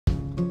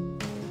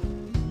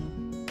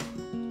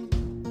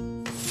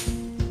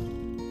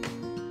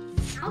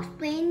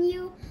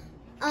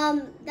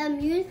the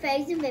moon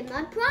phases with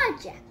my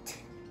project.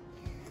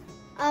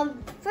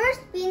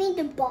 First we need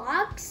the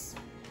box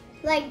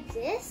like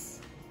this,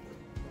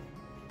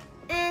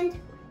 and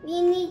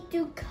we need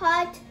to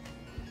cut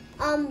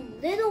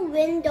little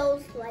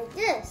windows like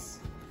this.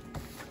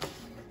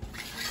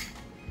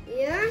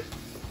 Here,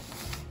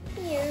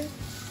 here,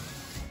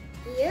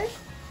 here,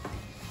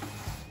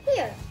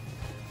 here.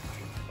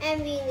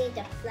 And we need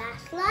a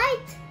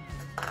flashlight,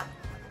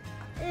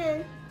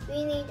 and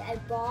we need a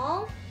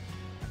ball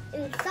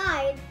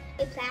inside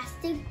a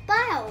plastic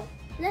bottle.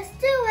 Let's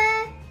do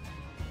it.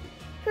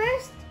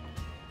 First,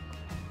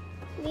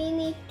 we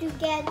need to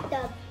get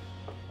the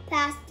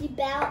plastic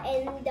bottle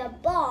and the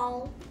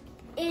ball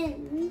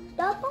in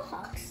the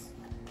box,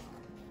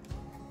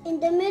 in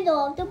the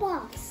middle of the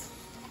box.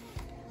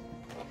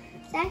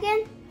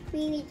 Second,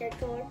 we need a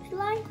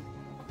torchlight.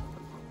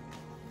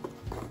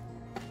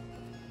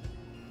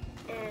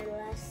 And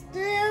let's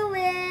do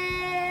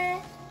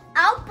it.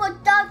 I'll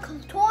put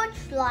the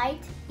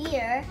torchlight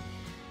here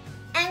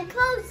and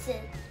close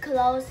it.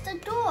 Close the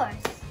doors.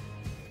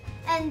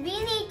 And we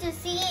need to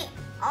see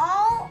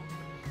all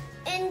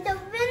in the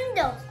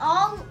windows.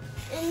 All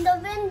in the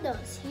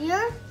windows.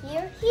 Here,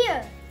 here,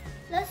 here.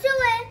 Let's do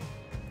it.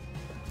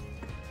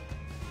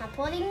 I'm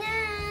putting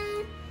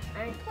it.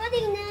 I'm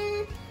putting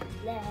it.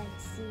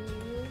 Let's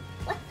see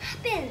what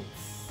happens.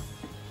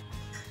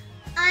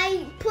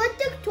 I put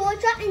the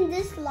torch in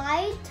this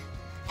light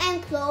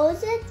and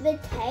close it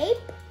with tape.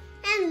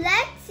 And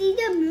let's see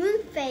the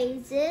moon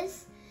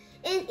phases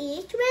in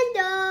each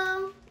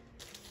window.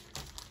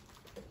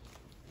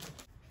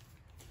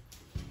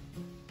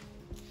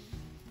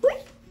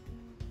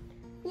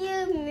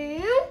 Your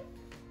moon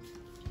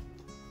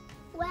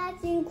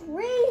waxing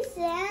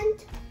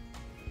crescent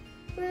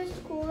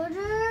first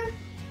quarter,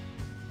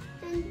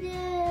 and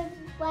the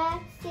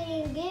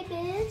waxing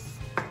gibbous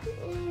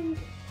and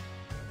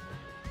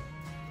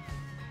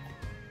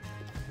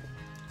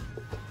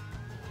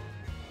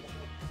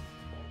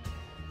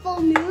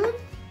full moon.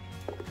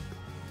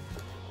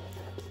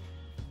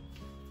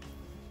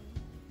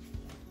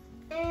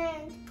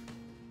 And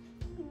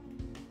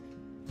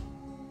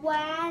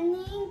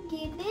waning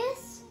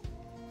gibbous.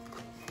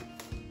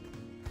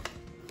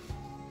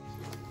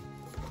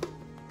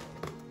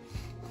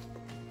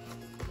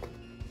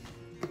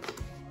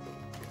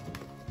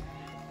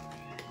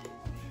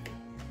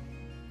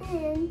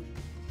 And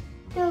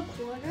third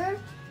quarter.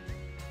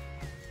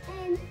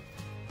 And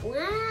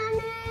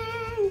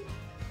waning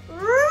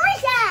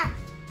reset.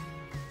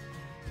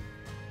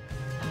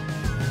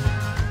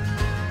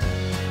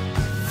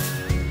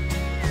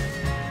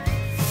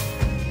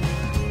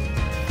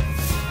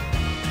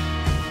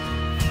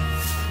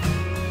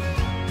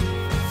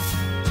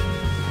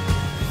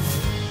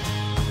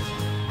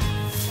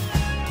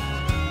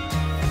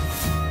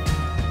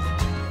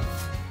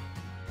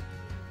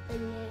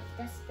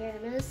 The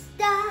experiment is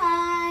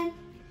done.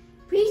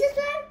 Please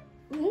subscribe.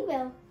 We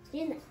will see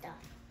you next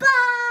time.